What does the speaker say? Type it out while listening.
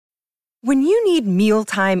When you need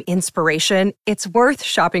mealtime inspiration, it's worth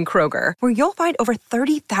shopping Kroger, where you'll find over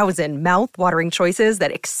 30,000 mouth-watering choices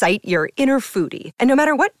that excite your inner foodie. And no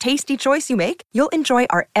matter what tasty choice you make, you'll enjoy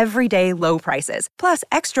our everyday low prices, plus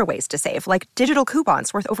extra ways to save, like digital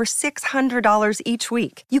coupons worth over $600 each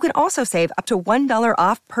week. You can also save up to $1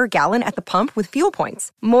 off per gallon at the pump with fuel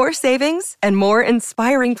points. More savings and more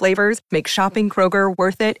inspiring flavors make shopping Kroger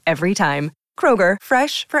worth it every time. Kroger,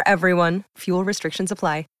 fresh for everyone. Fuel restrictions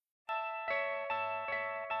apply.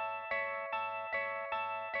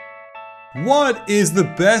 What is the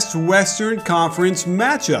best Western Conference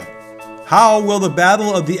matchup? How will the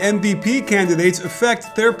battle of the MVP candidates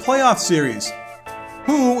affect their playoff series?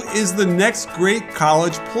 Who is the next great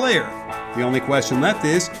college player? The only question left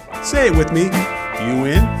is, say it with me, you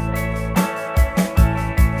in?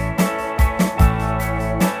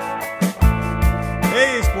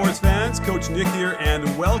 Hey sports fans, Coach Nick here,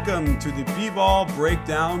 and welcome to the B-Ball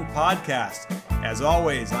Breakdown Podcast. As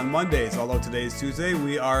always, on Mondays, although today is Tuesday,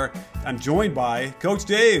 I'm joined by Coach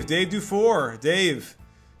Dave Dufour. Dave,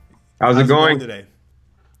 how's it going today?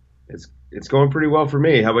 It's going pretty well for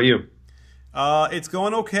me. How about you? It's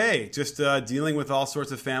going okay. Just dealing with all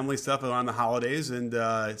sorts of family stuff around the holidays, and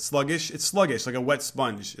sluggish. It's sluggish, like a wet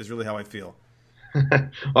sponge is really how I feel. Well,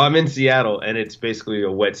 I'm in Seattle, and it's basically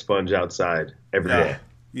a wet sponge outside every day.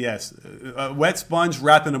 Yes, a wet sponge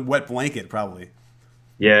wrapped in a wet blanket, probably.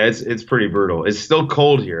 Yeah, it's pretty brutal. It's still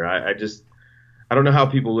cold here. I don't know how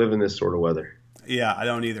people live in this sort of weather. Yeah, I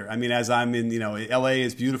don't either. I mean, as I'm in, LA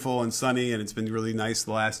is beautiful and sunny, and it's been really nice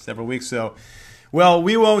the last several weeks. So, well,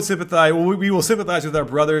 we won't sympathize. We will sympathize with our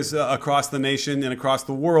brothers across the nation and across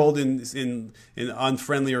the world in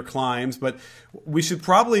unfriendlier climes. But we should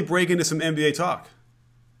probably break into some NBA talk.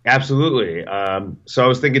 Absolutely. So I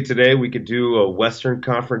was thinking today we could do a Western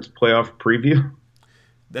Conference playoff preview.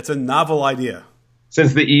 That's a novel idea.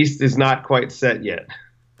 Since the East is not quite set yet.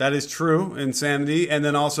 That is true, insanity. And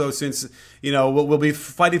then also since, we'll be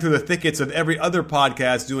fighting through the thickets of every other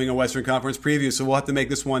podcast doing a Western Conference preview, so we'll have to make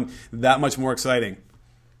this one that much more exciting.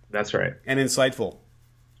 That's right. And insightful.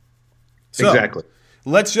 So, exactly.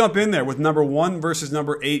 Let's jump in there with number 1 versus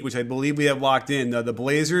number 8, which I believe we have locked in. The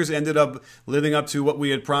Blazers ended up living up to what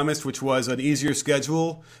we had promised, which was an easier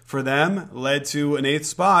schedule for them, led to an 8th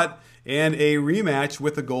spot and a rematch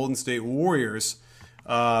with the Golden State Warriors.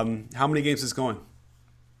 How many games is going?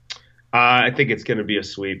 I think it's going to be a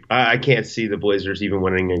sweep. I can't see the Blazers even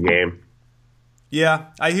winning a game. Yeah,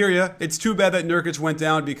 I hear you. It's too bad that Nurkic went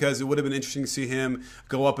down because it would have been interesting to see him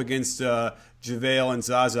go up against JaVale and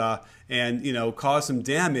Zaza and, cause some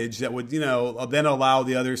damage that would, then allow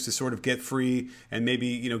the others to sort of get free and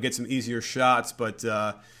maybe, get some easier shots. But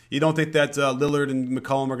you don't think that Lillard and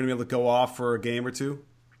McCollum are going to be able to go off for a game or two?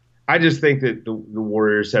 I just think that the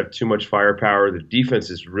Warriors have too much firepower. The defense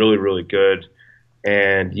is really, really good.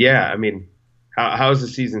 And, yeah, I mean, how's the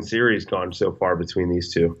season series gone so far between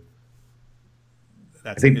these two?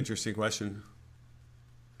 That's an interesting question.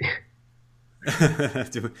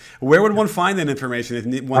 Where would one find that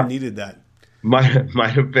information if one needed that? Might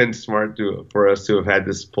have been smart for us to have had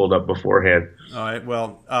this pulled up beforehand. All right.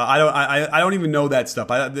 Well, I don't even know that stuff.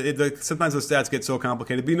 Sometimes the stats get so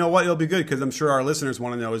complicated. But you know what? It'll be good because I'm sure our listeners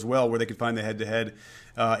want to know as well where they can find the head-to-head.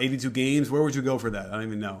 82 games. Where would you go for that? I don't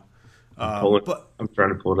even know. I'm trying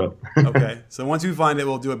to pull it up. Okay. So once you find it,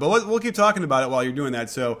 we'll do it. But we'll keep talking about it while you're doing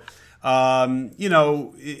that. So, in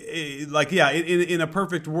a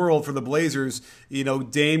perfect world for the Blazers,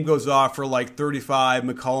 Dame goes off for like 35.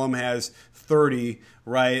 McCollum has 30,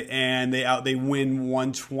 right? And they win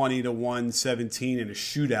 120 to 117 in a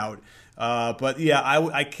shootout. But yeah,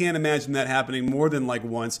 I can't imagine that happening more than like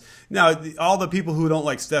once. Now, all the people who don't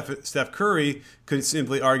like Steph Curry could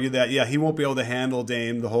simply argue that, yeah, he won't be able to handle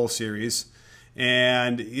Dame the whole series.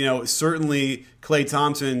 And, certainly Klay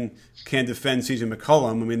Thompson can defend CJ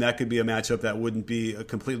McCollum. I mean, that could be a matchup that wouldn't be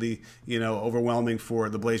completely, overwhelming for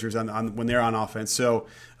the Blazers on when they're on offense. So,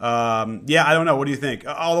 I don't know. What do you think?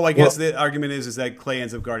 Although I guess the argument is that Klay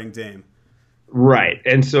ends up guarding Dame. Right.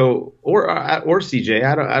 And so, or CJ,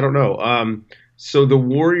 I don't know. So the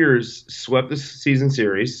Warriors swept the season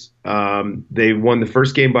series. They won the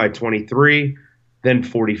first game by 23, then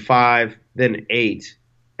 45, then 8.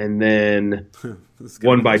 And then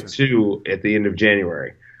won by 2 at the end of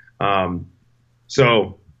January. I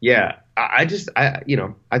think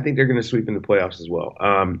they're going to sweep in the playoffs as well.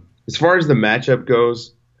 As far as the matchup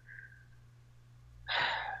goes,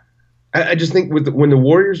 I just think when the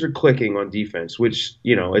Warriors are clicking on defense, which,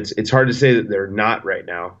 it's hard to say that they're not right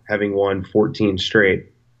now, having won 14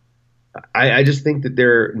 straight. I just think that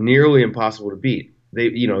they're nearly impossible to beat.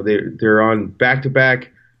 They're on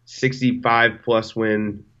back-to-back 65-plus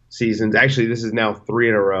win seasons. Actually, this is now 3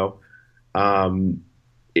 in a row.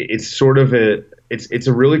 It's sort of it's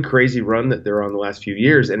a really crazy run that they're on the last few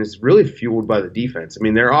years, and it's really fueled by the defense. I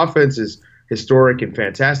mean, their offense is historic and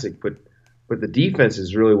fantastic, but the defense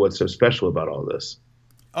is really what's so special about all this.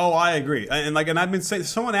 Oh, I agree. And I've been saying,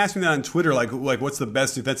 someone asked me that on Twitter, like what's the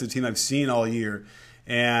best defensive team I've seen all year,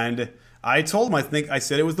 and I told them, I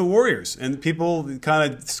said it was the Warriors, and people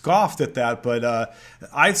kind of scoffed at that. But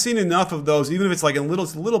I've seen enough of those, even if it's like in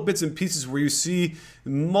little bits and pieces where you see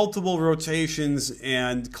multiple rotations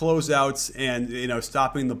and closeouts and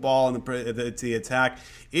stopping the ball and the attack.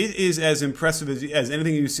 It is as impressive as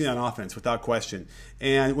anything you see on offense, without question.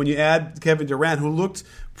 And when you add Kevin Durant, who looked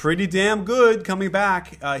pretty damn good coming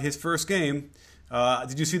back his first game,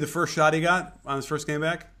 did you see the first shot he got on his first game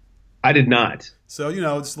back? I did not. So,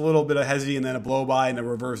 just a little bit of hezzy and then a blow by and a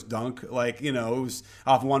reverse dunk. It was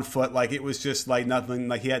off 1 foot. It was just like nothing,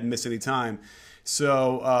 like he hadn't missed any time.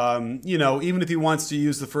 So, even if he wants to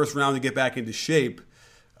use the first round to get back into shape,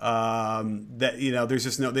 there's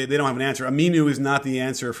just they don't have an answer. Aminu is not the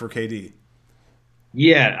answer for KD.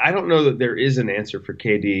 Yeah, I don't know that there is an answer for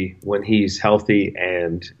KD when he's healthy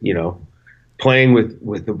and, playing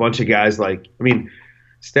with a bunch of guys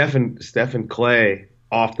Steph and Clay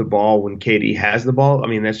off the ball when KD has the ball. I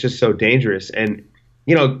mean, that's just so dangerous. And,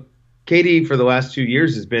 KD for the last 2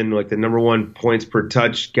 years has been like the number 1 points per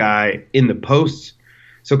touch guy in the posts.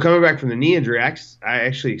 So coming back from the knee injury, I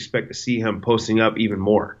actually expect to see him posting up even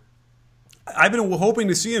more. I've been hoping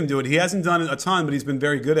to see him do it. He hasn't done it a ton, but he's been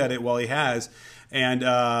very good at it while he has. And,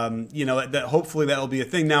 that hopefully that'll be a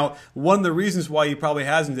thing. Now, one of the reasons why he probably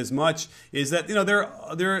hasn't as much is that,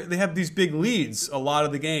 they have these big leads a lot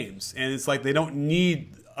of the games. And it's like they don't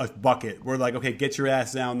need a bucket. We're like, okay, get your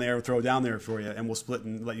ass down there, throw down there for you, and we'll split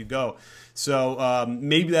and let you go. So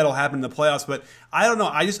maybe that'll happen in the playoffs. But I don't know.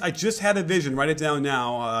 I just had a vision, write it down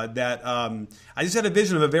now, I just had a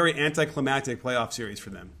vision of a very anticlimactic playoff series for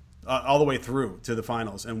them all the way through to the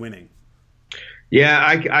finals and winning. Yeah,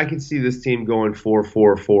 I can see this team going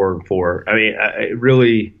 4-4-4-4. I mean,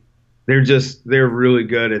 really, they're really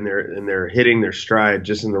good and they're hitting their stride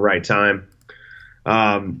just in the right time.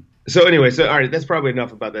 So all right, that's probably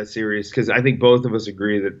enough about that series because I think both of us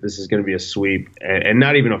agree that this is going to be a sweep and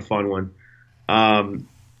not even a fun one.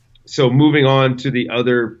 So moving on to the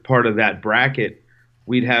other part of that bracket,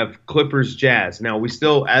 we'd have Clippers Jazz. Now we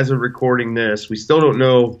still, as of recording this, we still don't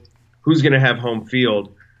know who's going to have home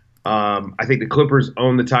field. I think the Clippers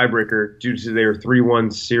own the tiebreaker due to their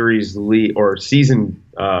 3-1 series lead or season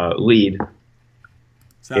lead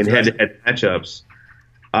in head-to-head matchups.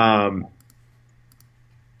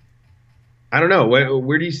 I don't know.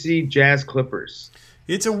 Where do you see Jazz Clippers?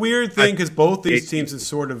 It's a weird thing because both these teams have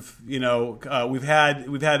sort of, we've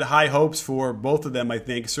had high hopes for both of them. I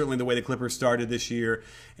think certainly the way the Clippers started this year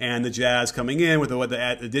and the Jazz coming in with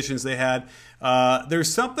the additions they had.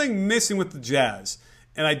 There's something missing with the Jazz.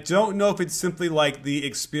 And I don't know if it's simply like the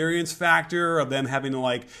experience factor of them having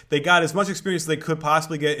to they got as much experience as they could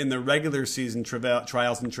possibly get in the regular season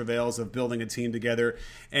trials and travails of building a team together.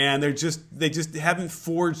 And they just haven't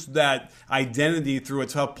forged that identity through a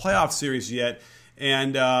tough playoff series yet.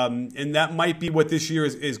 And that might be what this year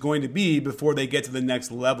is going to be before they get to the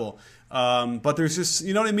next level. But there's just,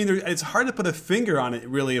 you know what I mean? It's hard to put a finger on it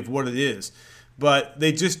really of what it is. But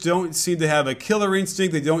they just don't seem to have a killer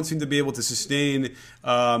instinct. They don't seem to be able to sustain,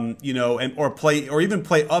 or even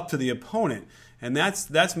play up to the opponent. And that's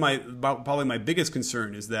probably my biggest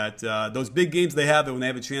concern is that those big games they have, when they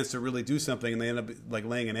have a chance to really do something and they end up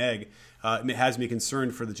laying an egg, it has me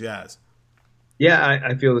concerned for the Jazz. Yeah,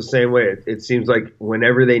 I feel the same way. It seems like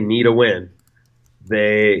whenever they need a win,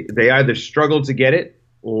 they either struggle to get it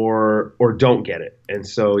or don't get it. And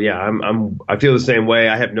so, yeah, I feel the same way.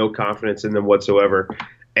 I have no confidence in them whatsoever.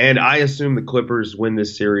 And I assume the Clippers win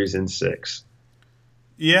this series in 6.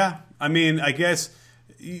 Yeah, I mean, I guess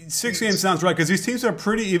 6 games sounds right because these teams are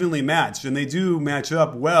pretty evenly matched, and they do match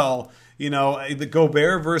up well. The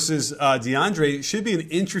Gobert versus DeAndre should be an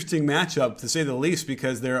interesting matchup, to say the least,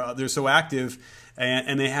 because they're so active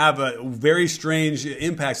and they have a very strange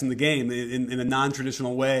impacts in the game in a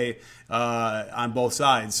non-traditional way on both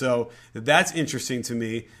sides. So that's interesting to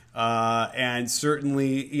me. And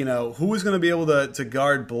certainly, who is going to be able to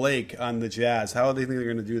guard Blake on the Jazz? How do they think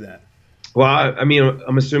they're going to do that? Well, I mean,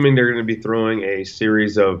 I'm assuming they're going to be throwing a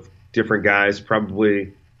series of different guys,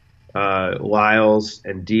 probably Lyles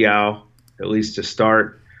and Diaw, at least to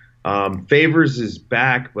start. Favors is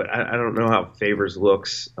back, but I don't know how Favors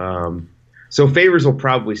looks. So Favors will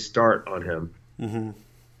probably start on him.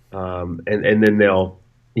 Mm-hmm. And then they'll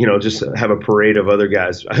just have a parade of other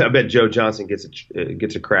guys. I bet Joe Johnson gets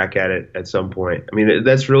a crack at it at some point. I mean,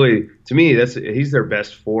 that's really, to me, he's their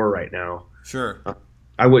best four right now. Sure.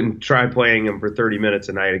 I wouldn't try playing him for 30 minutes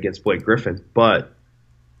a night against Blake Griffin, but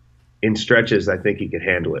in stretches, I think he could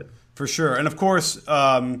handle it. For sure. And of course,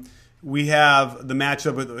 we have the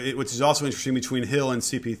matchup, which is also interesting, between Hill and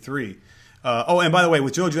CP3. And by the way,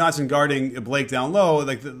 with Joe Johnson guarding Blake down low,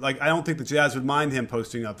 like I don't think the Jazz would mind him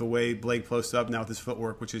posting up the way Blake posts up now with his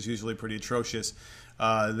footwork, which is usually pretty atrocious.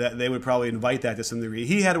 That they would probably invite that to some degree.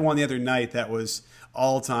 He had one the other night that was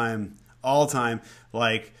all time.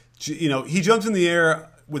 Like, he jumps in the air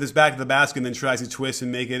with his back to the basket and then tries to twist and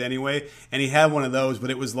make it anyway. And he had one of those, but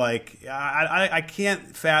it was like, I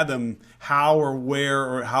can't fathom how or where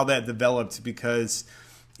or how that developed, because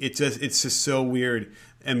it's just so weird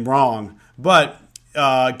and wrong. But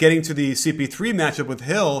getting to the CP3 matchup with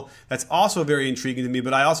Hill, that's also very intriguing to me,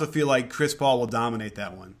 but I also feel like Chris Paul will dominate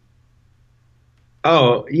that one.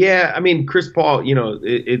 Oh, yeah. I mean, Chris Paul,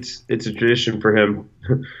 it's a tradition for him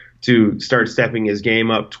to start stepping his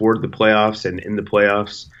game up toward the playoffs and in the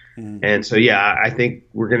playoffs. Mm-hmm. And so, yeah, I think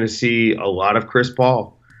we're going to see a lot of Chris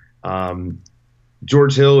Paul.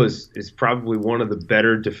 George Hill is probably one of the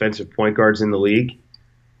better defensive point guards in the league.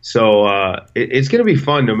 So it's going to be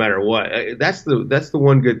fun no matter what. That's the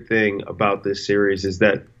one good thing about this series, is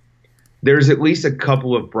that there's at least a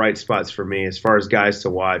couple of bright spots for me as far as guys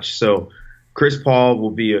to watch. So Chris Paul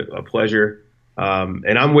will be a pleasure.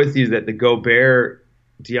 And I'm with you that the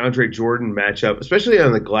Gobert-DeAndre Jordan matchup, especially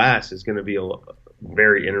on the glass, is going to be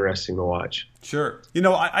very interesting to watch. Sure.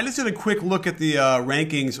 I just did a quick look at the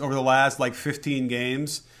rankings over the last 15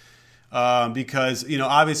 games. Because,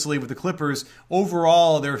 obviously with the Clippers,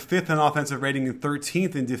 overall they're 5th in offensive rating and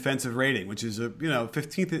 13th in defensive rating, which is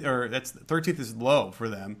 15th, or that's 13th is low for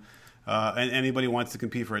them. And anybody wants to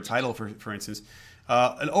compete for a title, for instance.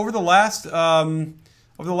 And over the last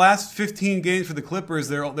 15 games for the Clippers,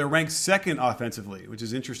 they're ranked 2nd offensively, which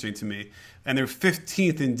is interesting to me, and they're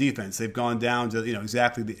 15th in defense. They've gone down to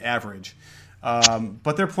exactly the average,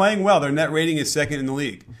 but they're playing well. Their net rating is 2nd in the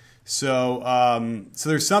league. So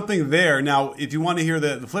there's something there. Now, if you want to hear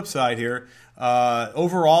the flip side here,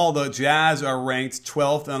 overall the Jazz are ranked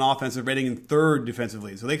 12th on offensive rating and 3rd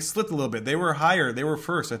defensively. So they slipped a little bit. They were higher. They were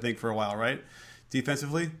 1st, I think, for a while, right?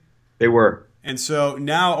 Defensively? They were. And so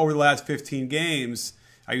now over the last 15 games,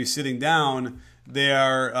 are you sitting down?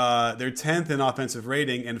 They're 10th in offensive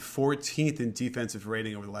rating and 14th in defensive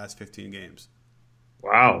rating over the last 15 games.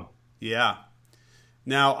 Wow. Yeah.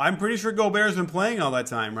 Now, I'm pretty sure Gobert's been playing all that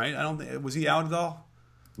time, right? Was he out at all?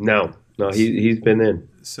 No, he's been in.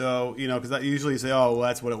 So, because I usually say, oh, well,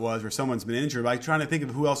 that's what it was, or someone's been injured. But I'm trying to think of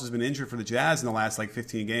who else has been injured for the Jazz in the last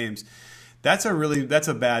 15 games. That's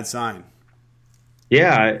a bad sign.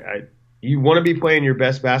 Yeah, you want to be playing your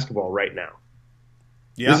best basketball right now.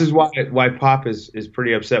 Yeah. This is why Pop is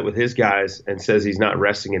pretty upset with his guys and says he's not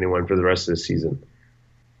resting anyone for the rest of the season.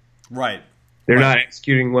 Right. They're not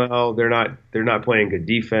executing well. They're not playing good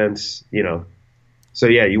defense. So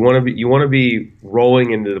yeah, you want to be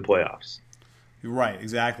rolling into the playoffs. Right.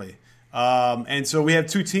 Exactly. And so we have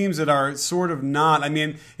two teams that are sort of not. I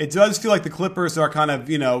mean, it does feel like the Clippers are kind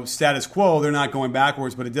of status quo. They're not going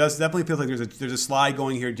backwards, but it does definitely feel like there's a slide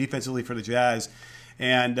going here defensively for the Jazz.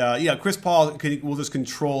 And Chris Paul will just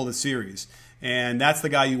control the series. And that's the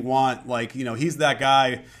guy you want. He's that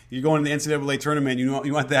guy. You're going to the NCAA tournament.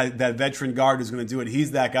 You want that veteran guard who's going to do it.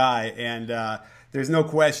 He's that guy. And there's no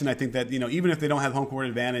question, I think, that even if they don't have home court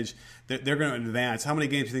advantage, they're going to advance. How many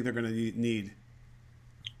games do you think they're going to need?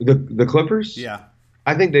 The Clippers? Yeah.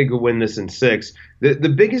 I think they could win this in 6.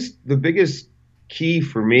 The biggest key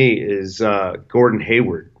for me is Gordon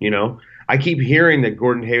Hayward. I keep hearing that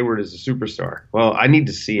Gordon Hayward is a superstar. Well, I need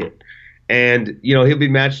to see it. And, he'll be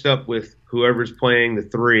matched up with whoever's playing the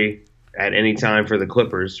 3 at any time for the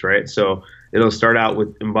Clippers, right? So it'll start out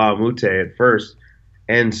with Mbah a Moute at first.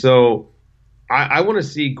 And so I want to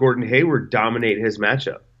see Gordon Hayward dominate his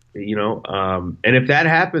matchup, and if that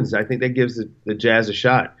happens, I think that gives the Jazz a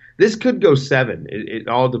shot. This could go 7. It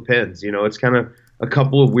all depends. It's kind of a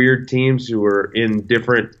couple of weird teams who are in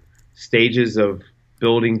different stages of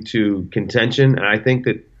building to contention. And I think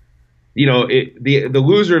that, the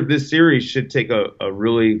loser of this series should take a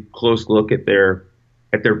really close look at their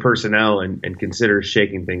personnel and consider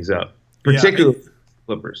shaking things up, particularly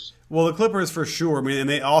Clippers. Well, the Clippers for sure. I mean, and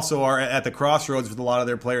they also are at the crossroads with a lot of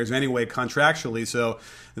their players anyway, contractually. So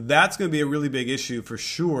that's going to be a really big issue for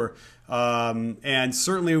sure. And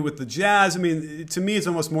certainly with the Jazz, I mean, to me, it's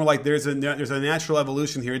almost more like there's a natural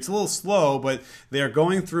evolution here. It's a little slow, but they are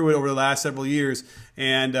going through it over the last several years,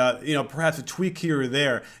 and perhaps a tweak here or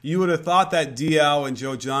there. You would have thought that Diaw and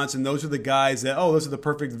Joe Johnson, those are the guys that, those are the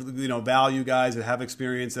perfect value guys that have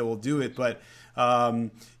experience that will do it, but.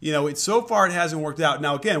 It's so far it hasn't worked out.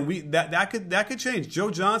 Now again, that could change. Joe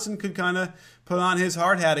Johnson could kind of put on his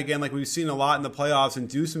hard hat again, like we've seen a lot in the playoffs, and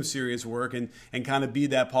do some serious work and kind of be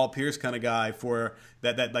that Paul Pierce kind of guy for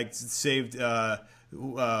that like saved.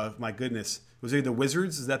 My goodness, was it the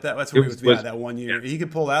Wizards? Is that's where he was that 1 year? Yeah. He could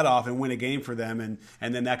pull that off and win a game for them,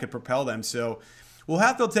 and then that could propel them. So. We'll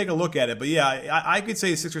have to take a look at it. But, yeah, I could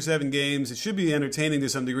say 6 or 7 games. It should be entertaining to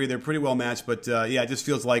some degree. They're pretty well matched. But, it just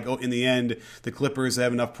feels like in the end the Clippers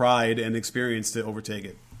have enough pride and experience to overtake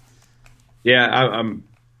it. Yeah,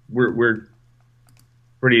 we're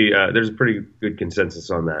pretty there's a pretty good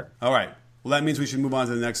consensus on that. All right. Well, that means we should move on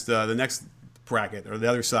to the next bracket, or the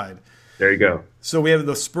other side. There you go. So we have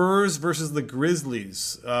the Spurs versus the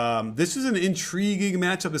Grizzlies. This is an intriguing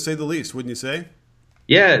matchup, to say the least, wouldn't you say?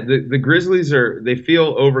 Yeah, the Grizzlies they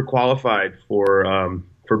feel overqualified for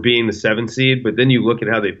being the 7th seed, but then you look at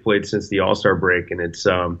how they've played since the All-Star break, and it's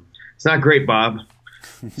not great, Bob.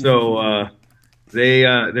 So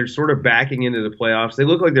they're sort of backing into the playoffs. They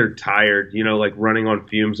look like they're tired, like running on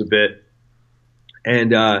fumes a bit.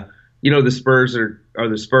 And the Spurs are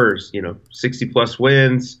the Spurs. 60+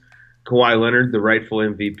 wins. Kawhi Leonard, the rightful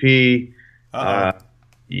MVP.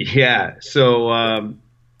 Yeah. So.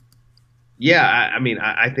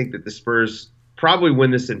 I think that the Spurs probably win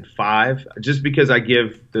this in 5, just because I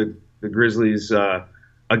give the Grizzlies a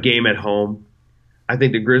game at home. I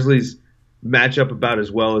think the Grizzlies match up about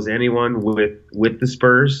as well as anyone with the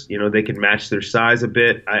Spurs. They can match their size a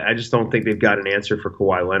bit. I just don't think they've got an answer for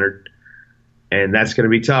Kawhi Leonard, and that's going to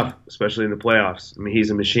be tough, especially in the playoffs. I mean, he's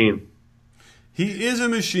a machine. He is a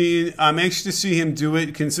machine. I'm anxious to see him do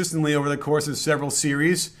it consistently over the course of several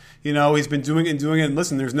series. He's been doing it. And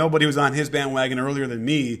listen, there's nobody who's on his bandwagon earlier than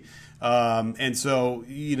me. And so,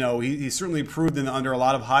 he's certainly proved under a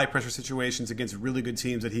lot of high pressure situations against really good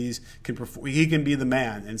teams that he can be the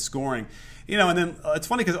man in scoring. And then it's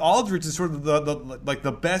funny because Aldridge is sort of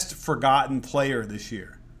the best forgotten player this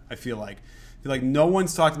year. I feel like no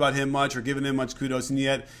one's talked about him much or given him much kudos, and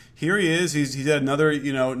yet here he is. He's had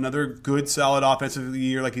another good solid offensive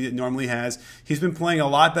year like he normally has. He's been playing a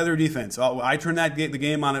lot better defense. I turn the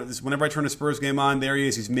game on. Whenever I turn a Spurs game on, there he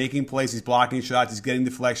is. He's making plays. He's blocking shots. He's getting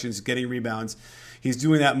deflections. He's getting rebounds. He's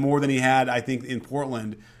doing that more than he had, I think, in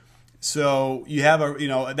Portland. So you have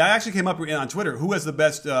that actually came up on Twitter. Who has the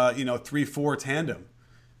best 3-4 tandem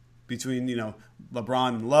between LeBron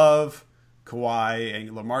and Love, Kawhi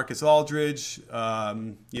and LaMarcus Aldridge?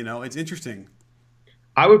 It's interesting.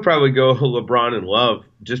 I would probably go LeBron and Love,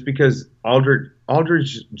 just because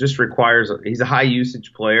Aldridge just he's a high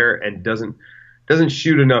usage player and doesn't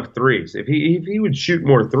shoot enough threes. If he would shoot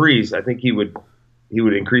more threes, I think he would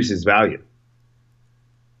increase his value.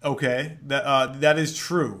 Okay, that is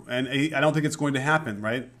true, and I don't think it's going to happen,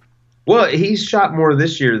 right? Well, he's shot more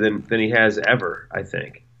this year than he has ever, I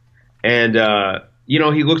think, and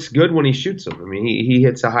he looks good when he shoots them. I mean, he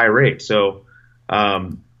hits a high rate, so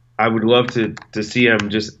I would love to see him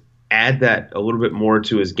just add that a little bit more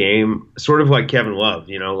to his game, sort of like Kevin Love,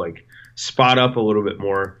 like spot up a little bit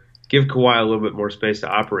more, give Kawhi a little bit more space to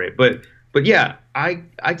operate. But yeah, I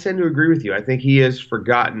tend to agree with you. I think he is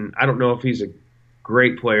forgotten. I don't know if he's a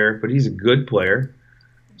great player, but he's a good player.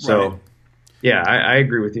 So, right. Yeah, I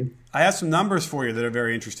agree with you. I have some numbers for you that are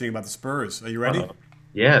very interesting about the Spurs. Are you ready?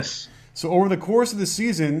 Yes. So over the course of the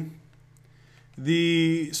season,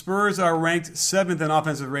 the Spurs are ranked 7th in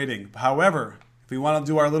offensive rating. However, if we want to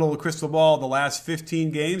do our little crystal ball, the last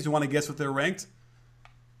 15 games, you want to guess what they're ranked?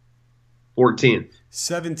 14th.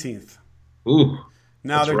 17th. Ooh.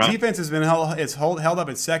 Now, their defense has been held up at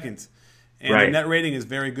 2nd, and their net rating is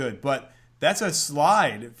very good. But that's a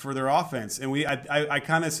slide for their offense. And I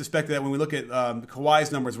kind of suspect that when we look at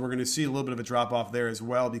Kawhi's numbers, we're going to see a little bit of a drop-off there as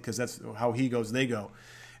well, because that's how he goes, they go.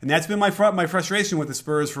 And that's been my frustration with the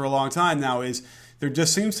Spurs for a long time now, is there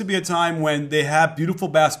just seems to be a time when they have beautiful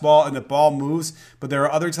basketball and the ball moves, but there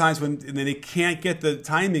are other times when they can't get the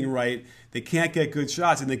timing right, they can't get good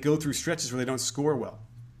shots, and they go through stretches where they don't score well.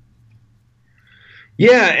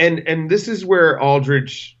 Yeah, and this is where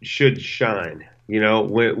Aldridge should shine.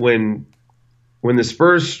 When when the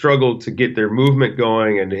Spurs struggle to get their movement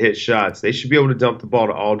going and to hit shots, they should be able to dump the ball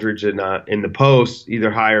to Aldridge in the post,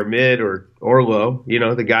 either high or mid or low.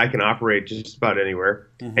 The guy can operate just about anywhere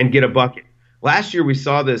and get a bucket. Last year we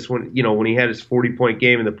saw this when he had his 40-point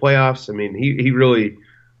game in the playoffs. I mean, he really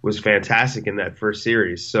was fantastic in that first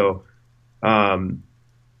series. So,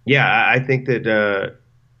 I think that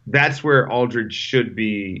that's where Aldridge should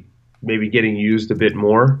be maybe getting used a bit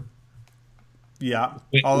more. Yeah.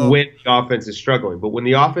 When the offense is struggling. But when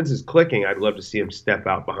the offense is clicking, I'd love to see him step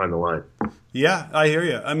out behind the line. Yeah, I hear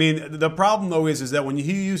you. I mean, the problem, though, is that when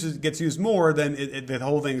he gets used more, then the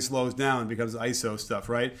whole thing slows down and becomes ISO stuff,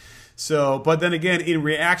 right? So, but then again, in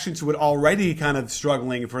reaction to it already kind of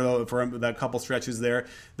struggling for that couple stretches there,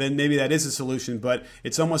 then maybe that is a solution. But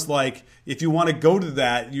it's almost like if you want to go to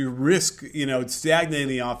that, you risk stagnating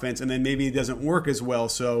the offense, and then maybe it doesn't work as well.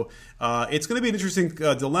 So it's going to be an interesting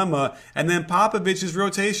dilemma. And then Popovich's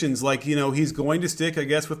rotations, he's going to stick, I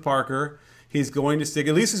guess, with Parker. He's going to stick.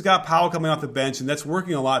 At least he's got Powell coming off the bench, and that's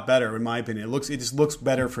working a lot better, in my opinion. It just looks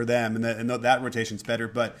better for them, and that rotation's better.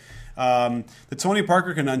 But the Tony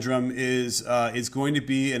Parker conundrum is going to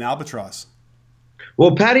be an albatross.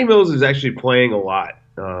 Well, Patty Mills is actually playing a lot,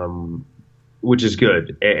 which is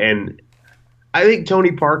good, and I think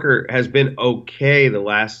Tony Parker has been okay the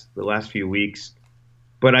last few weeks,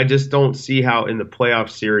 but I just don't see how in the playoff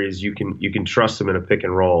series you can trust him in a pick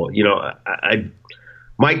and roll.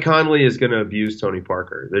 Mike Conley is going to abuse Tony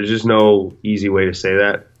Parker. There's just no easy way to say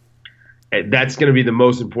that. That's going to be the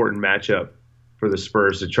most important matchup for the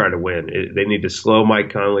Spurs to try to win. They need to slow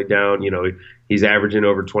Mike Conley down. He's averaging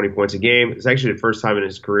over 20 points a game. It's actually the first time in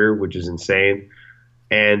his career, which is insane.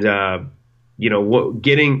 And,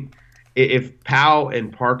 if Powell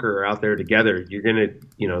and Parker are out there together, they're going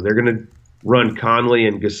to run Conley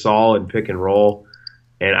and Gasol and pick and roll.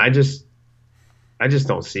 And I just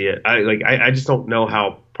don't see it. I just don't know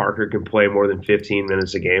how Parker can play more than 15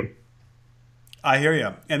 minutes a game. I hear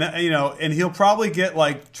you, and and he'll probably get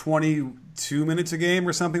 22 minutes a game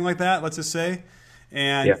or something like that. Let's just say,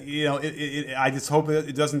 and I just hope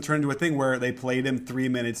it doesn't turn into a thing where they played him 3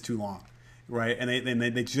 minutes too long. Right, and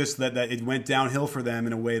they just that it went downhill for them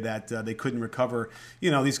in a way that they couldn't recover.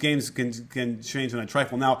 These games can change on a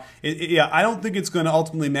trifle. Now, I don't think it's going to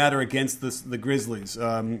ultimately matter against the Grizzlies. There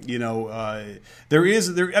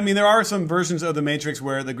are some versions of the Matrix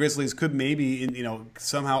where the Grizzlies could maybe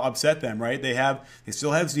somehow upset them. Right, they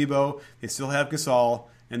still have Zebo, they still have Gasol,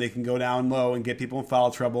 and they can go down low and get people in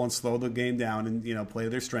foul trouble and slow the game down and play to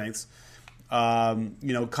their strengths.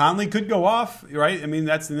 Conley could go off, right? I mean,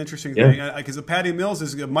 that's an interesting thing because Patty Mills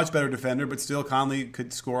is a much better defender, but still Conley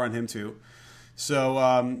could score on him too. So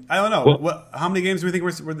I don't know. Well, how many games do we think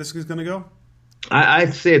where this is going to go?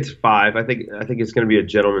 I'd say it's 5. I think it's going to be a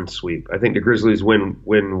gentleman's sweep. I think the Grizzlies win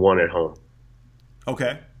one at home.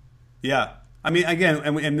 Okay. Yeah. I mean, again,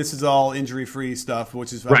 and this is all injury-free stuff,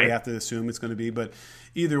 which is what we have to assume it's going to be. But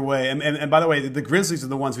either way, and by the way, the Grizzlies are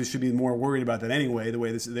the ones who should be more worried about that anyway, the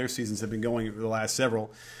way their seasons have been going over the last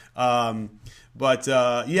several. For me,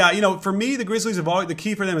 the Grizzlies the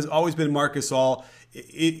key for them has always been Marc Gasol.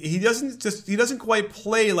 He doesn't quite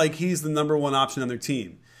play like he's the number one option on their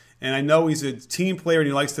team. And I know he's a team player and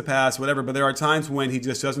he likes to pass, whatever, but there are times when he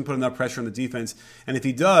just doesn't put enough pressure on the defense. And if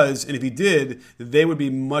he does, and if he did, they would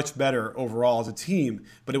be much better overall as a team.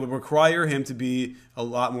 But it would require him to be a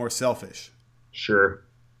lot more selfish. Sure.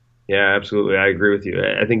 Yeah, absolutely. I agree with you.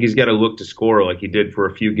 I think he's got to look to score like he did for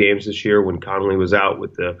a few games this year when Conley was out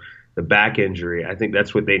with the back injury. I think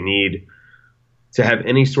that's what they need to have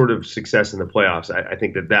any sort of success in the playoffs. I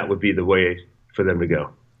think that would be the way for them to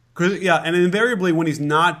go. And invariably when he's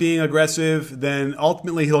not being aggressive, then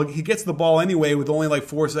ultimately he gets the ball anyway with only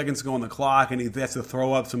 4 seconds to go on the clock, and he has to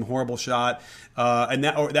throw up some horrible shot, and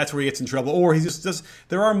that's where he gets in trouble. Or he just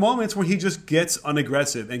there are moments where he just gets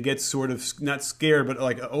unaggressive and gets sort of not scared, but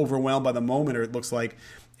overwhelmed by the moment, or it looks like,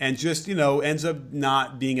 and just ends up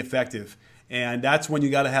not being effective. And that's when you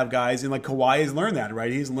got to have guys, and Kawhi has learned that,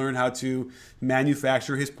 right? He's learned how to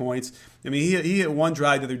manufacture his points. I mean, he hit one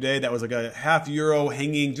drive the other day that was a half euro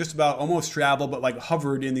hanging, just about almost traveled, but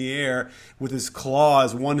hovered in the air with his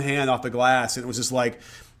claws, one hand off the glass, and it was just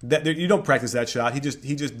that. You don't practice that shot. He just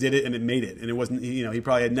did it and it made it, and it wasn't. He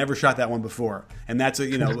probably had never shot that one before, and that's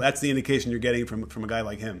that's the indication you're getting from a guy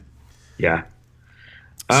like him. Yeah.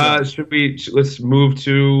 Let's move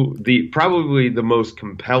to probably the most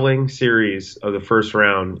compelling series of the first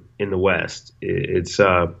round in the West. It's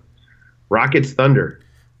Rockets Thunder.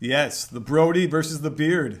 Yes, the Brody versus the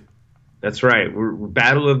Beard. That's right. We're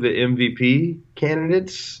battle of the MVP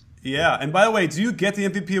candidates. Yeah, and by the way, do you get the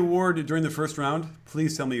MVP award during the first round?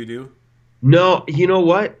 Please tell me you do. No, you know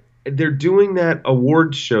what? they're doing that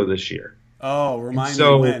awards show this year. Oh, remind me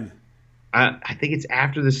So when. I think it's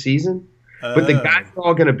after the season, but the Oh, guys are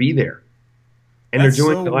all going to be there, and they're that's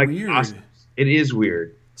doing so it like weird. Oscars. It is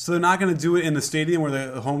weird. So they're not going to do it in the stadium where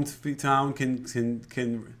the hometown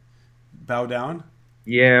can bow down.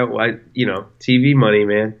 Yeah, well, TV money,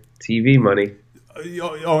 man, TV money.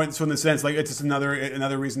 And so in the sense, like it's just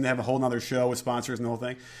another reason to have a whole another show with sponsors and the whole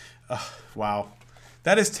thing. Wow,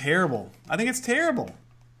 that is terrible. I think it's terrible.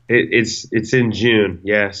 It's in June,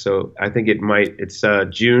 yeah. So I think it's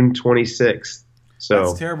June 26th. So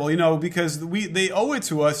That's terrible, because they owe it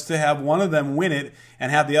to us to have one of them win it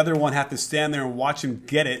and have the other one have to stand there and watch him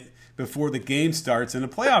get it before the game starts in a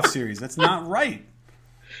playoff series. That's not right.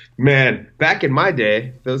 man, back in my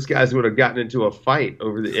day, those guys would have gotten into a fight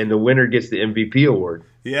and the winner gets the MVP award.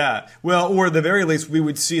 Yeah. Well, or at the very least, we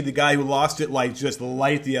would see the guy who lost it like just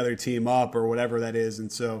light the other team up or whatever that is.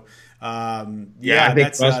 And so, I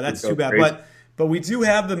think that's too bad. crazy. But we do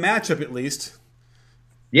have the matchup at least.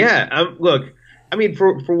 Yeah, look, I mean,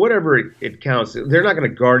 for whatever it counts, they're not going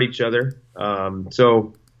to guard each other.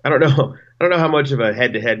 So I don't know. I don't know how much of a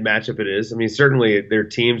head-to-head matchup it is. I mean, certainly their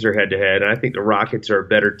teams are head-to-head, and I think the Rockets are a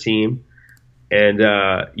better team. And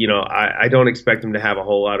I don't expect them to have a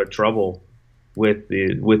whole lot of trouble with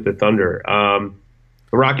the Thunder.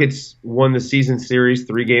 The Rockets won the season series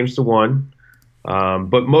 3-1,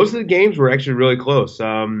 but most of the games were actually really close.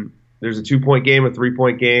 There's a 2-point game, a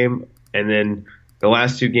 3-point game, and then the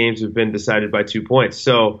last 2 games have been decided by 2 points.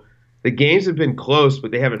 So the games have been close, but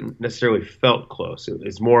they haven't necessarily felt close.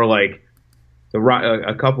 It's more like the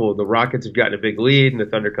Rockets have gotten a big lead and the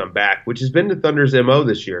Thunder come back, which has been the Thunder's MO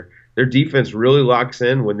this year. Their defense really locks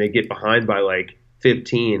in when they get behind by like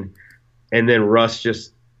 15, and then Russ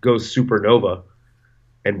just goes supernova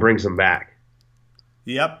and brings them back.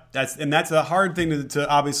 Yep, that's a hard thing to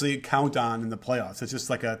obviously count on in the playoffs. It's just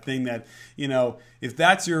like a thing that if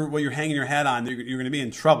that's what you're hanging your hat on, you're going to be in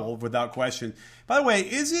trouble without question. By the way,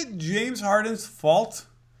 is it James Harden's fault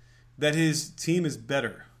that his team is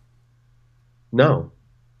better? No.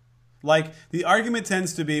 Like the argument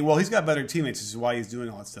tends to be, well, he's got better teammates, which is why he's doing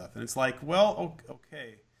all that stuff, and it's like, well,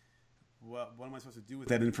 okay. Well, what am I supposed to do with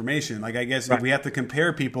that information? Like, I guess if we have to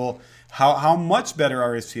compare people, how much better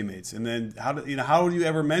are his teammates, and then how do you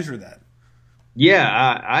ever measure that? Yeah,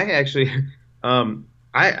 I actually,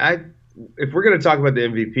 if we're going to talk about the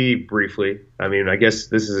MVP briefly, I mean, I guess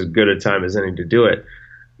this is as good a time as any to do it.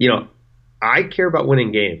 I care about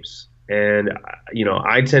winning games, and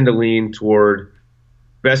I tend to lean toward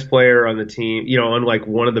best player on the team. On like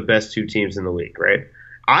one of the best 2 teams in the league, right?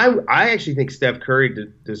 I actually think Steph Curry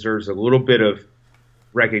deserves a little bit of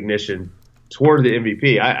recognition toward the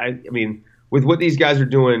MVP. I mean, with what these guys are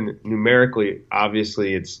doing numerically,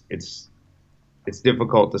 obviously it's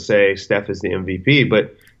difficult to say Steph is the MVP,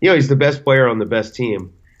 but he's the best player on the best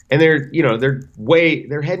team, and they're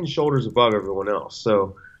head and shoulders above everyone else.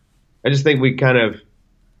 So I just think we tend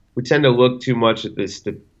to look too much at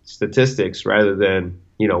the statistics rather than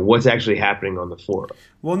what's actually happening on the floor.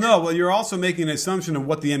 Well, you're also making an assumption of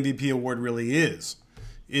what the MVP award really is.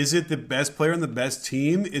 Is it the best player on the best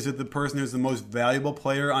team? Is it the person who's the most valuable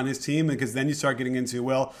player on his team? Because then you start getting into,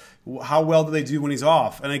 well, how well do they do when he's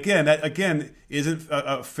off? And again, that isn't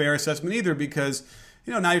a fair assessment either, because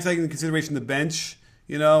now you're taking into consideration the bench,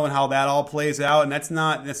 and how that all plays out, and that's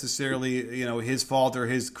not necessarily his fault or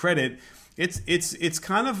his credit. It's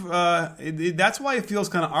kind of that's why it feels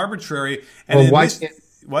kind of arbitrary. And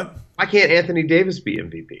Well, why can't Anthony Davis be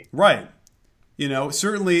MVP? Right.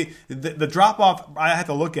 Certainly the drop off. I have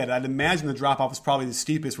to look at it. I'd imagine the drop off is probably the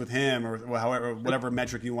steepest with him, or however whatever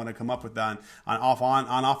metric you want to come up with on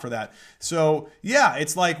off for that. So yeah,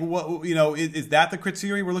 it's like what is that the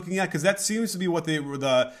criteria we're looking at? Because that seems to be what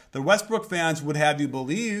the Westbrook fans would have you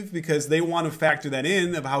believe, because they want to factor that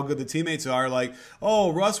in of how good the teammates are. Like,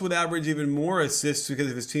 oh, Russ would average even more assists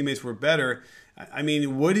because if his teammates were better. I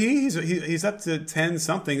mean, would he? He's up to 10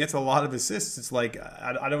 something. That's a lot of assists. It's like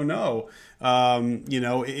I don't know.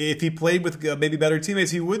 If he played with maybe better teammates,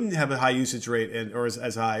 he wouldn't have a high usage rate or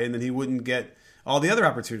as high, and then he wouldn't get all the other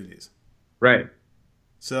opportunities. Right.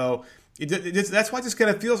 So that's why it just kind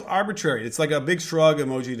of feels arbitrary. It's like a big shrug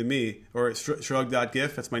emoji to me, or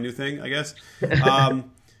shrug.gif. That's my new thing, I guess. And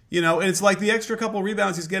it's like the extra couple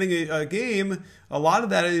rebounds he's getting a game. A lot of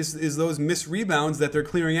that is those missed rebounds that they're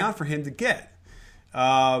clearing out for him to get.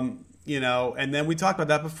 And then we talked about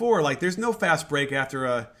that before. Like, there's no fast break after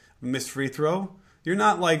a missed free throw. You're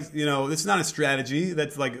not like, it's not a strategy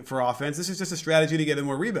that's like for offense. This is just a strategy to get in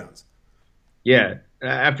more rebounds. Yeah.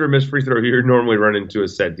 After a missed free throw, you're normally running into a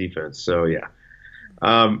set defense. So, yeah.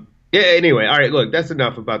 Yeah. Anyway, all right. Look, that's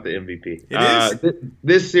enough about the MVP. It is.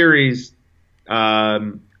 This series,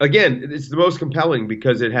 again, it's the most compelling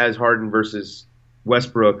because it has Harden versus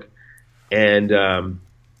Westbrook, and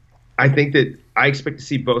I think that I expect to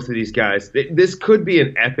see both of these guys. This could be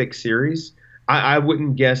an epic series. I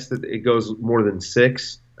wouldn't guess that it goes more than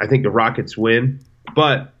 6. I think the Rockets win,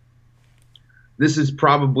 but this is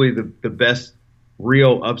probably the best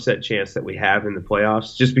real upset chance that we have in the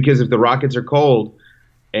playoffs. Just because if the Rockets are cold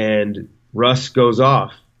and Russ goes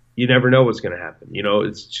off, you never know what's going to happen.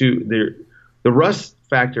 It's the Russ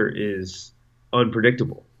factor is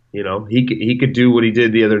unpredictable. He could do what he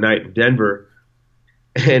did the other night in Denver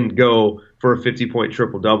and go for a 50-point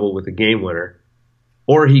triple-double with a game winner.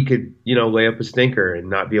 Or he could, lay up a stinker and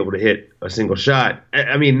not be able to hit a single shot.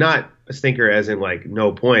 I mean, not a stinker as in like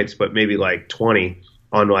no points, but maybe like 20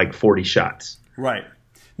 on like 40 shots. Right.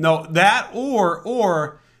 No, that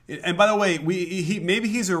or and by the way, maybe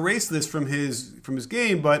he's erased this from his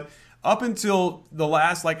game, but up until the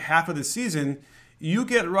last like half of the season, you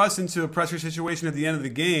get Russ into a pressure situation at the end of the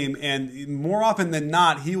game, and more often than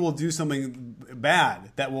not, he will do something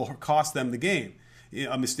bad that will cost them the game.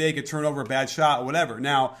 A mistake, a turnover, a bad shot, whatever.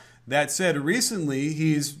 Now, that said, recently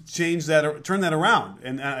he's turned that around,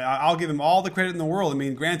 and I'll give him all the credit in the world. I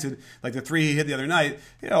mean, granted, like the 3 he hit the other night,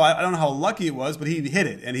 I don't know how lucky it was, but he hit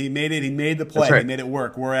it, and he made it. He made the play, He made it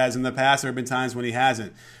work. Whereas in the past, there have been times when he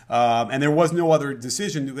hasn't, and there was no other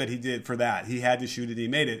decision that he did for that. He had to shoot it, he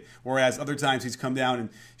made it. Whereas other times he's come down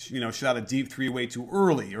and shot a deep 3 way too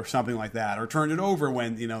early or something like that, or turned it over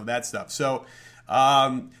when that stuff. So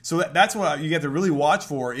that's what you have to really watch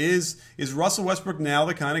for is Russell Westbrook now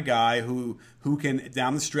the kind of guy who can,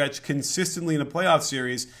 down the stretch, consistently in a playoff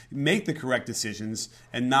series, make the correct decisions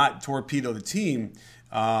and not torpedo the team.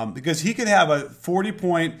 Because he could have a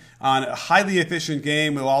 40-point on a highly efficient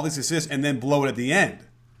game with all these assists and then blow it at the end.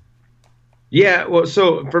 Yeah, well,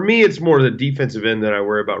 so for me, it's more the defensive end that I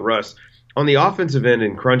worry about Russ. On the offensive end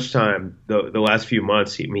in crunch time, the last few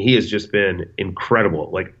months, he has just been incredible,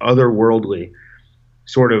 like otherworldly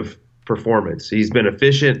sort of performance. He's been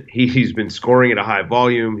efficient. He's been scoring at a high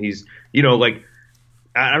volume. He's, I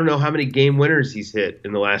don't know how many game winners he's hit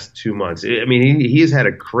in the last 2 months. I mean, he has had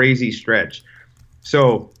a crazy stretch.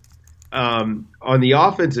 So on the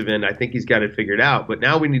offensive end, I think he's got it figured out. But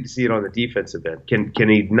now we need to see it on the defensive end. Can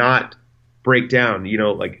he not break down,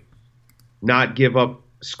 not give up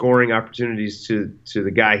scoring opportunities to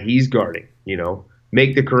the guy he's guarding,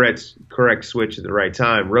 make the correct switch at the right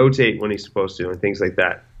time, rotate when he's supposed to, and things like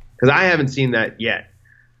that. Because I haven't seen that yet.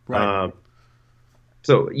 Right.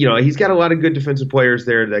 So he's got a lot of good defensive players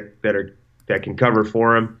there that can cover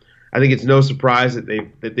for him. I think it's no surprise that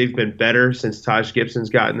they've been better since Taj Gibson's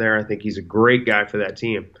gotten there. I think he's a great guy for that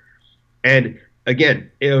team. And again,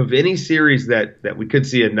 of any series that we could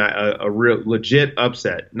see a real legit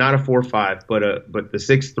upset, not a 4-5, but the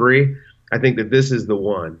 6-3, I think that this is the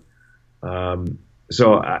one.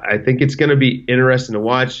 So I think it's going to be interesting to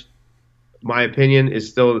watch. My opinion is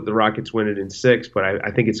still that the Rockets win it in 6, but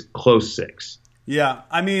I think it's close 6. Yeah,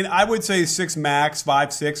 I mean, I would say 6 max,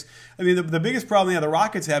 5, 6. I mean, the biggest problem the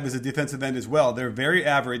Rockets have is a defensive end as well. They're very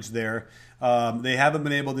average there. They haven't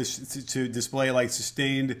been able to display like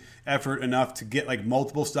sustained effort enough to get like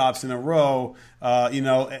multiple stops in a row.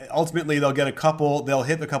 Ultimately they'll hit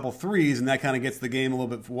a couple threes, and that kind of gets the game a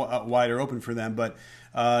little bit wider open for them. But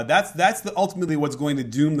that's ultimately what's going to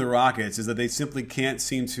doom the Rockets, is that they simply can't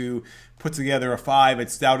seem to put together a 5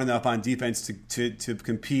 that's stout enough on defense to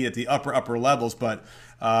compete at the upper levels. But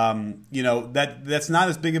that's not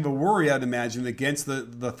as big of a worry, I'd imagine, against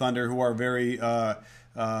the Thunder, who are very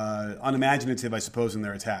unimaginative, I suppose, in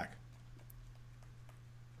their attack.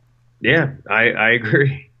 Yeah, I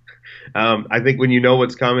agree. I think when you know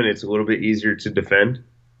what's coming, it's a little bit easier to defend.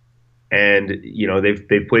 And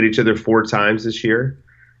they've played each other 4 times this year.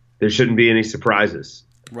 There shouldn't be any surprises.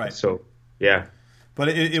 Right. So yeah. But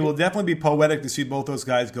it will definitely be poetic to see both those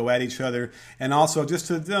guys go at each other, and also just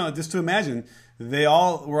to imagine they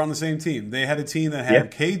all were on the same team. They had a team that had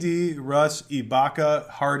KD, Russ, Ibaka,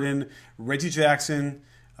 Harden, Reggie Jackson.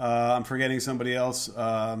 I'm forgetting somebody else.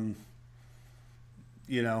 Somebody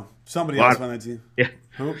else on that team. Yeah.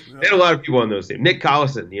 Who? They had a lot of people on those teams. Nick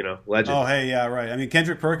Collison, legend. Oh, hey, yeah, right. I mean,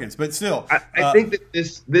 Kendrick Perkins, but still. I think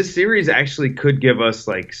that this series actually could give us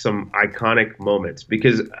like some iconic moments,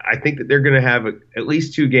 because I think that they're going to have at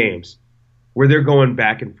least 2 games where they're going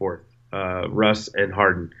back and forth, Russ and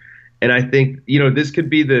Harden. And I think, this could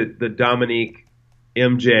be the Dominique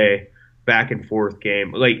MJ back and forth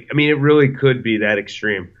game. Like, I mean, it really could be that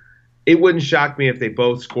extreme. It wouldn't shock me if they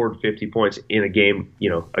both scored 50 points in a game,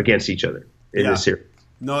 against each other in this series.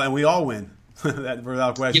 No, and we all win. that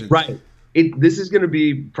without question. Right. This is going to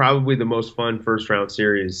be probably the most fun first round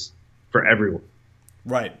series for everyone.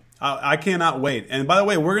 Right. I cannot wait. And by the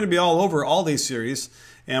way, we're going to be all over all these series,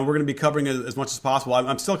 and we're going to be covering it as much as possible.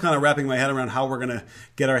 I'm still kind of wrapping my head around how we're going to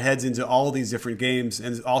get our heads into all these different games,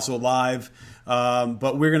 and also live.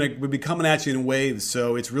 But we'll be coming at you in waves,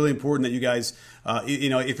 so it's really important that you guys,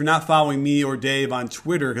 if you're not following me or Dave on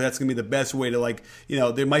Twitter, because that's going to be the best way to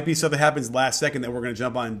there might be stuff that happens last second that we're going to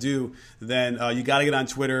jump on and do. Then you got to get on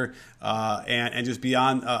Twitter and just be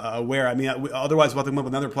aware. I mean, otherwise we'll have to come up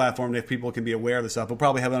with another platform if people can be aware of the stuff. We'll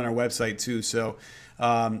probably have it on our website too. So.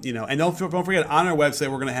 And don't forget, on our website,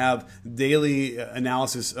 we're going to have daily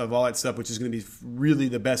analysis of all that stuff, which is going to be really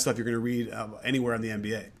the best stuff you're going to read anywhere in the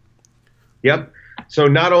NBA. Yep. So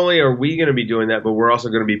not only are we going to be doing that, but we're also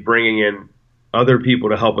going to be bringing in other people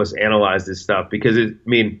to help us analyze this stuff. Because,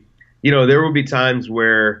 there will be times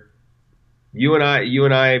where you and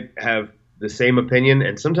I have the same opinion,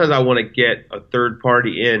 and sometimes I want to get a third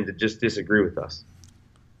party in to just disagree with us.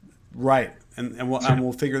 Right. And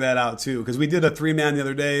we'll figure that out too, because we did a 3-man the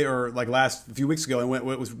other day, or like a few weeks ago, and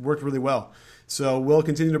it worked really well. So we'll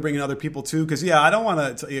continue to bring in other people too, because I don't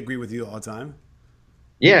want to agree with you all the time.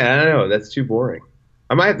 Yeah, I know, that's too boring.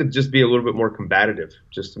 I might have to just be a little bit more combative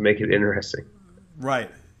just to make it interesting.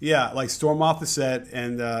 Right. Yeah, like storm off the set,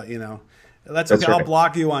 and that's okay. Right. I'll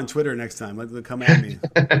block you on Twitter next time. Come at me.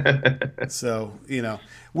 So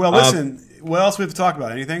well, listen. What else we have to talk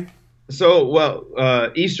about? Anything? So,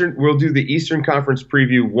 we'll do the Eastern Conference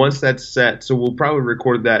preview once that's set. So we'll probably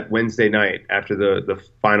record that Wednesday night after the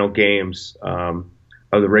final games of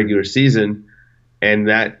the regular season, and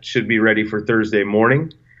that should be ready for Thursday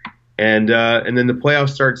morning. And then the playoffs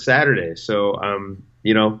start Saturday. So,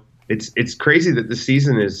 it's crazy that the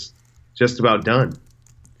season is just about done.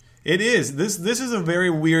 It is. This is a very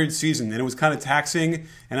weird season, and it was kind of taxing,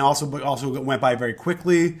 and also went by very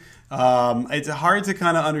quickly. It's hard to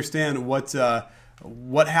kind of understand what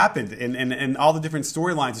happened and all the different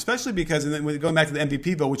storylines, especially because, and then going back to the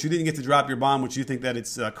MVP vote, which you didn't get to drop your bomb, which you think that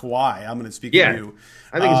it's Kawhi. I'm going to speak for you.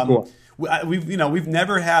 I think it's cool. We've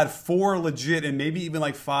never had 4 legit and maybe even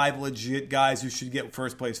like 5 legit guys who should get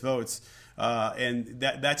first place votes, and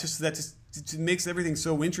that just makes everything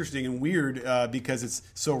so interesting and weird because it's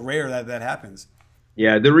so rare that happens.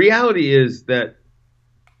 Yeah, the reality is that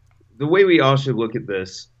the way we all should look at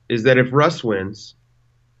this is that if Russ wins,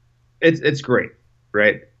 it's great,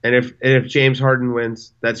 right? And if James Harden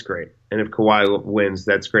wins, that's great. And if Kawhi wins,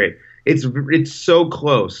 that's great. It's so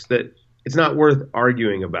close that it's not worth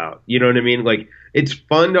arguing about. You know what I mean? Like, it's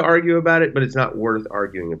fun to argue about it, but it's not worth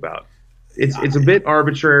arguing about. It's a bit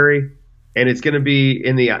arbitrary, and it's going to be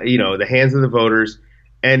in the hands of the voters.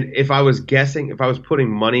 And if I was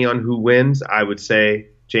putting money on who wins, I would say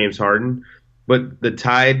James Harden. But the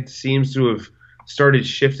tide seems to have started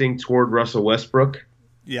shifting toward Russell Westbrook.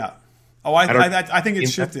 Yeah. Oh, I think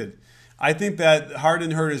it's shifted. I think that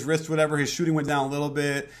Harden hurt his wrist, whatever. His shooting went down a little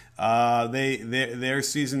bit. Their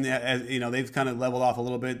season, they've kind of leveled off a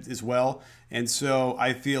little bit as well. And so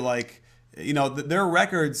I feel like, their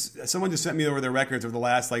records, someone just sent me over their records over the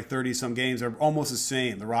last 30-some games are almost the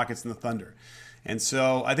same, the Rockets and the Thunder. And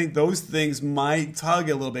so I think those things might tug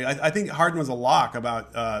a little bit. I think Harden was a lock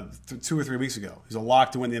about 2 or 3 weeks ago. He was a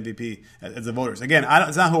lock to win the MVP as the voters. Again,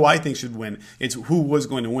 it's not who I think should win. It's who was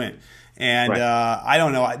going to win. And right. I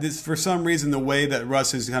don't know. For some reason, the way that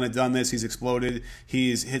Russ has kind of done this, he's exploded.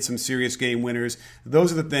 He's hit some serious game winners.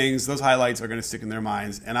 Those are the things. Those highlights are going to stick in their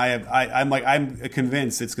minds. And I'm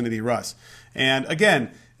convinced it's going to be Russ. And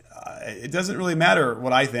again, it doesn't really matter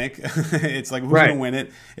what I think. It's like who's going to win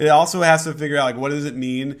it. It also has to figure out what does it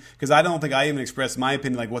mean, because I don't think I even expressed my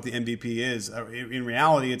opinion what the MVP is. In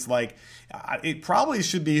reality, it's it probably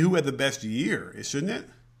should be who had the best year, shouldn't it?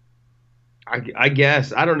 I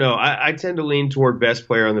guess. I don't know. I tend to lean toward best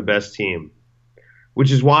player on the best team,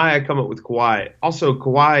 which is why I come up with Kawhi. Also,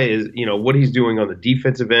 Kawhi is, what he's doing on the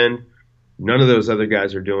defensive end, none of those other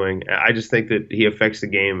guys are doing. I just think that he affects the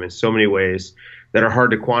game in so many ways that are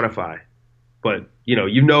hard to quantify. But,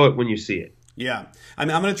 you know it when you see it. Yeah. I'm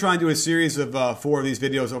going to try and do a series of 4 of these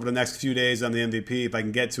videos over the next few days on the MVP, if I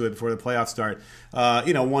can get to it before the playoffs start,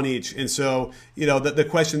 one each. And so, the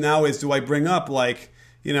question now is, do I bring up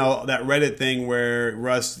that Reddit thing where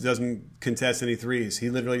Russ doesn't contest any threes? He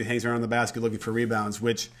literally hangs around the basket looking for rebounds,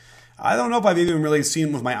 which I don't know if I've even really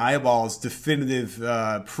seen with my eyeballs definitive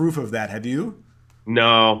proof of that. Have you?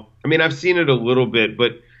 No. I mean, I've seen it a little bit,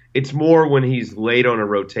 but it's more when he's late on a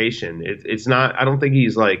rotation. It's not. I don't think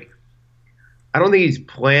he's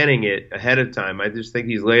planning it ahead of time. I just think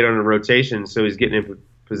he's late on a rotation, so he's getting in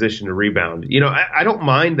position to rebound. I don't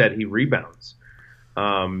mind that he rebounds.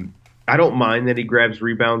 I I don't mind that he grabs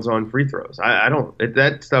rebounds on free throws. I don't.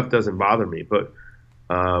 That stuff doesn't bother me. But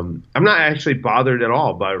I'm not actually bothered at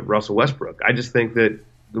all by Russell Westbrook. I just think that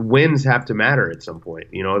the wins have to matter at some point.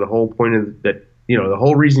 You know, the whole point of that. You know, the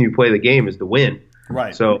whole reason you play the game is to win.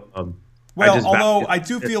 Right. So. Well, although I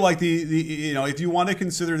do feel like the you know, if you want to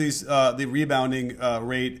consider these the rebounding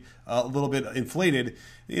rate a little bit inflated,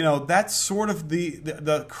 you know, that's sort of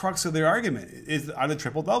the crux of their argument are the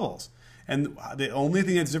triple doubles. And the only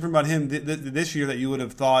thing that's different about him this year that you would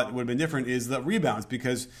have thought would have been different is the rebounds,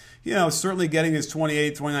 because, you know, certainly getting his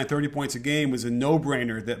 28, 29, 30 points a game was a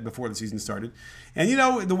no-brainer that before the season started. And, you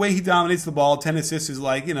know, the way he dominates the ball, 10 assists is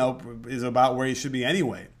like, you know, is about where he should be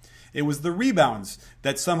anyway. It was the rebounds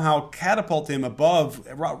that somehow catapult him above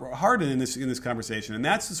Harden in this conversation, and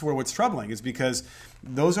that's just what's troubling, is because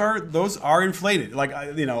those are inflated. Like,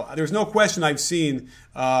 you know, there's no question I've seen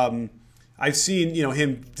you know,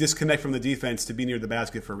 him disconnect from the defense to be near the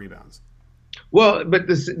basket for rebounds. Well, but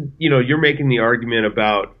this, you know, you're making the argument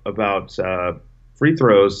about free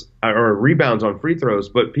throws or rebounds on free throws,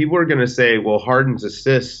 but people are going to say, well, Harden's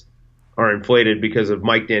assists are inflated because of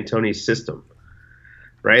Mike D'Antoni's system.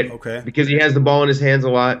 Right? Okay. Because he has the ball in his hands a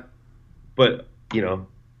lot, but, you know,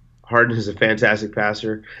 Harden is a fantastic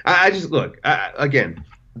passer. I just look again.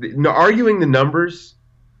 Arguing the numbers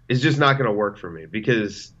is just not going to work for me,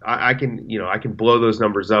 because I can blow those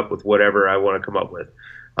numbers up with whatever I want to come up with.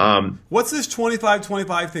 What's this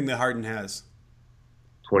 25-25 thing that Harden has?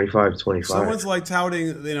 25-25. Someone's like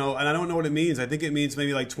touting, you know, and I don't know what it means. I think it means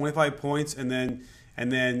maybe like 25 points, and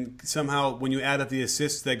then somehow when you add up the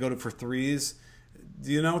assists that go for threes.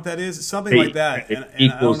 Do you know what that is? Something like that.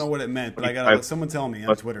 And I don't know what it meant, but I got to let someone tell me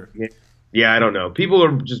on Twitter. Yeah, I don't know. People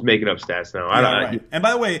are just making up stats now. Right. And by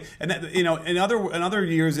the way, you know, in other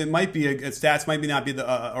years, it might be stats might not be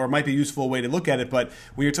or might be a useful way to look at it. But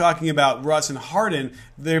when you're talking about Russ and Harden,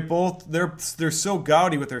 they're so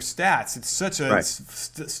gaudy with their stats. It's such a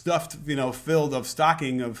stuffed, you know, filled of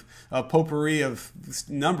stocking of potpourri of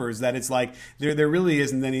numbers that it's like there really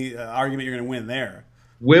isn't any argument you're going to win there.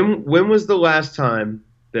 When was the last time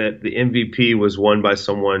that the MVP was won by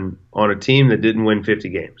someone on a team that didn't win 50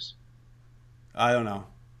 games? I don't know.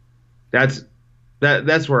 That's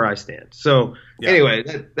where I stand. So anyway,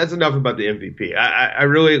 that's enough about the MVP. I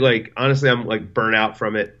really honestly, I'm burnt out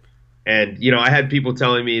from it. And, you know, I had people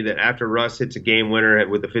telling me that after Russ hits a game winner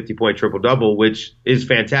with a 50-point triple-double, which is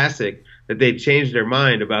fantastic, that they've changed their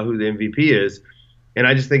mind about who the MVP is. And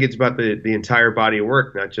I just think it's about the entire body of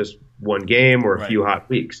work, not just one game or a few hot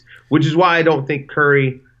weeks, which is why I don't think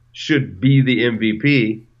Curry should be the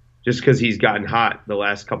MVP just because he's gotten hot the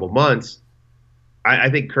last couple months. I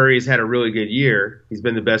think Curry has had a really good year. He's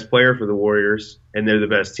been the best player for the Warriors, and they're the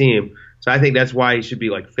best team. So I think that's why he should be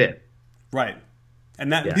fifth. Right.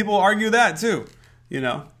 And people argue that too. You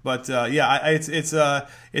know, but it's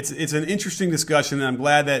an interesting discussion, and I'm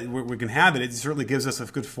glad that we can have it. It certainly gives us a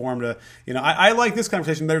good forum to, you know, I like this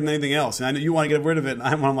conversation better than anything else, and I know you want to get rid of it, and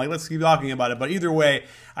I'm like, let's keep talking about it. But either way,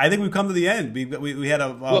 I think we've come to the end. We had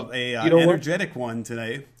an energetic one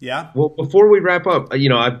today. Yeah. Well, before we wrap up, you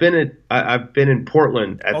know, I've been in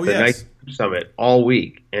Portland at the Nike Summit all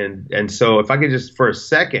week, and so if I could just for a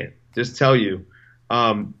second just tell you,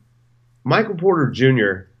 Michael Porter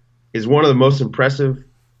Jr. is one of the most impressive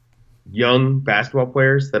young basketball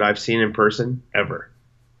players that I've seen in person ever.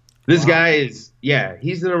 This guy is,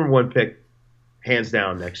 he's the number one pick, hands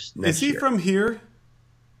down, next year. Is he from here?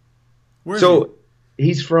 Where is he?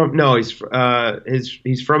 He's from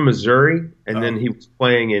Missouri, and then he was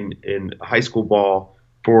playing in high school ball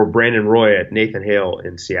for Brandon Roy at Nathan Hale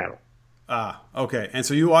in Seattle. Ah, okay. And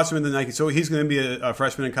so you watched him in the Nike. So he's going to be a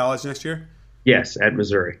freshman in college next year? Yes, at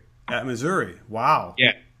Missouri. At Missouri. Wow.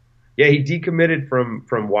 Yeah. Yeah, he decommitted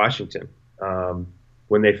from Washington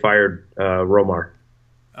when they fired Romar.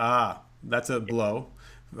 Ah, that's a blow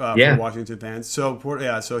for Washington fans. So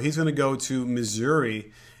he's going to go to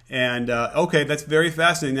Missouri, and okay, that's very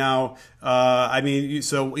fascinating. Now, I mean,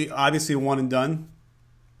 so obviously one and done.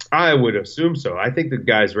 I would assume so. I think the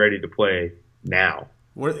guy's ready to play now.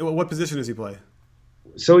 What position does he play?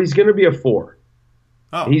 So he's going to be a 4.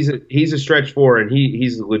 Oh. He's a stretch 4, and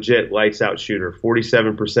he's a legit lights out shooter.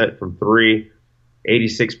 47% from 3,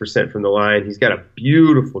 86% from the line. He's got a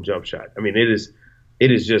beautiful jump shot. I mean,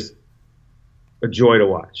 it is just a joy to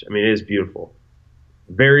watch. I mean, it is beautiful.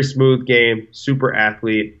 Very smooth game, super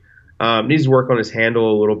athlete. Needs to work on his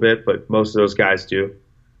handle a little bit, but most of those guys do.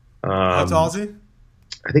 How tall is he?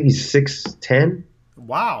 I think he's 6'10".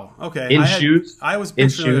 Wow. Okay. Shoes. I was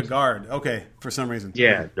picturing a guard. Okay, for some reason.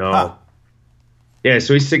 Yeah. No. Huh. Yeah,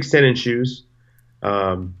 so he's 6'10" in shoes.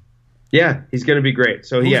 He's going to be great.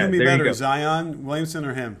 So who's going to be better, Zion Williamson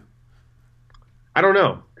or him? I don't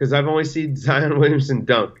know, because I've only seen Zion Williamson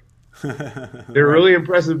dunk. They're really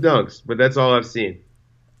impressive dunks, but that's all I've seen.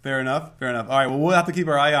 Fair enough. All right. Well, we'll have to keep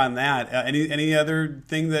our eye on that. Any other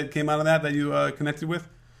thing that came out of that you connected with?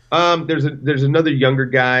 There's another younger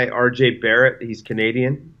guy, R.J. Barrett. He's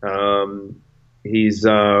Canadian. He's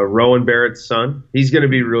Rowan Barrett's son. He's going to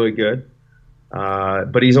be really good,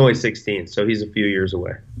 but he's only 16, so he's a few years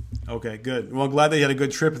away. Okay, good. Well, glad that you had a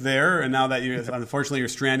good trip there, and now that unfortunately you're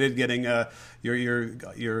stranded getting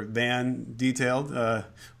your van detailed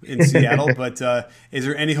in Seattle. But is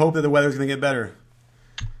there any hope that the weather's going to get better?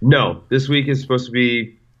 No, this week is supposed to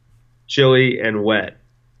be chilly and wet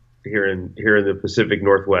here in the Pacific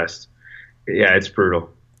Northwest. Yeah, it's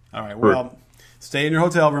brutal. All right, well, stay in your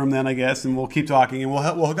hotel room then, I guess, and we'll keep talking, and we'll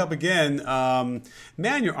hook up again.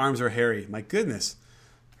 Man, your arms are hairy. My goodness.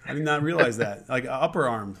 I did not realize that. Like upper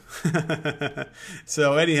arm.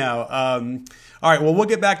 So anyhow, all right. Well, we'll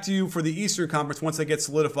get back to you for the Eastern Conference once that gets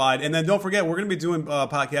solidified, and then don't forget we're going to be doing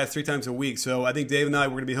podcasts 3 times a week. So I think Dave and I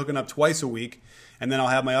we're going to be hooking up twice a week, and then I'll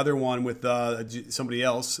have my other one with somebody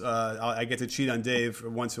else. I get to cheat on Dave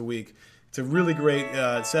once a week. It's a really great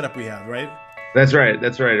setup we have, right? That's right.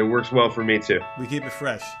 It works well for me too. We keep it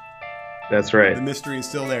fresh. That's right. The mystery is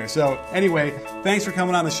still there. So anyway, thanks for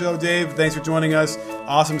coming on the show, Dave. Thanks for joining us.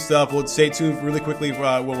 Awesome stuff. We'll stay tuned really quickly.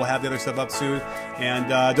 We'll have the other stuff up soon. And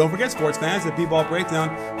don't forget, sports fans, at B-Ball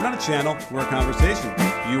Breakdown, we're not a channel. We're a conversation.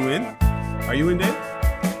 You in? Are you in, Dave?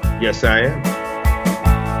 Yes, I am.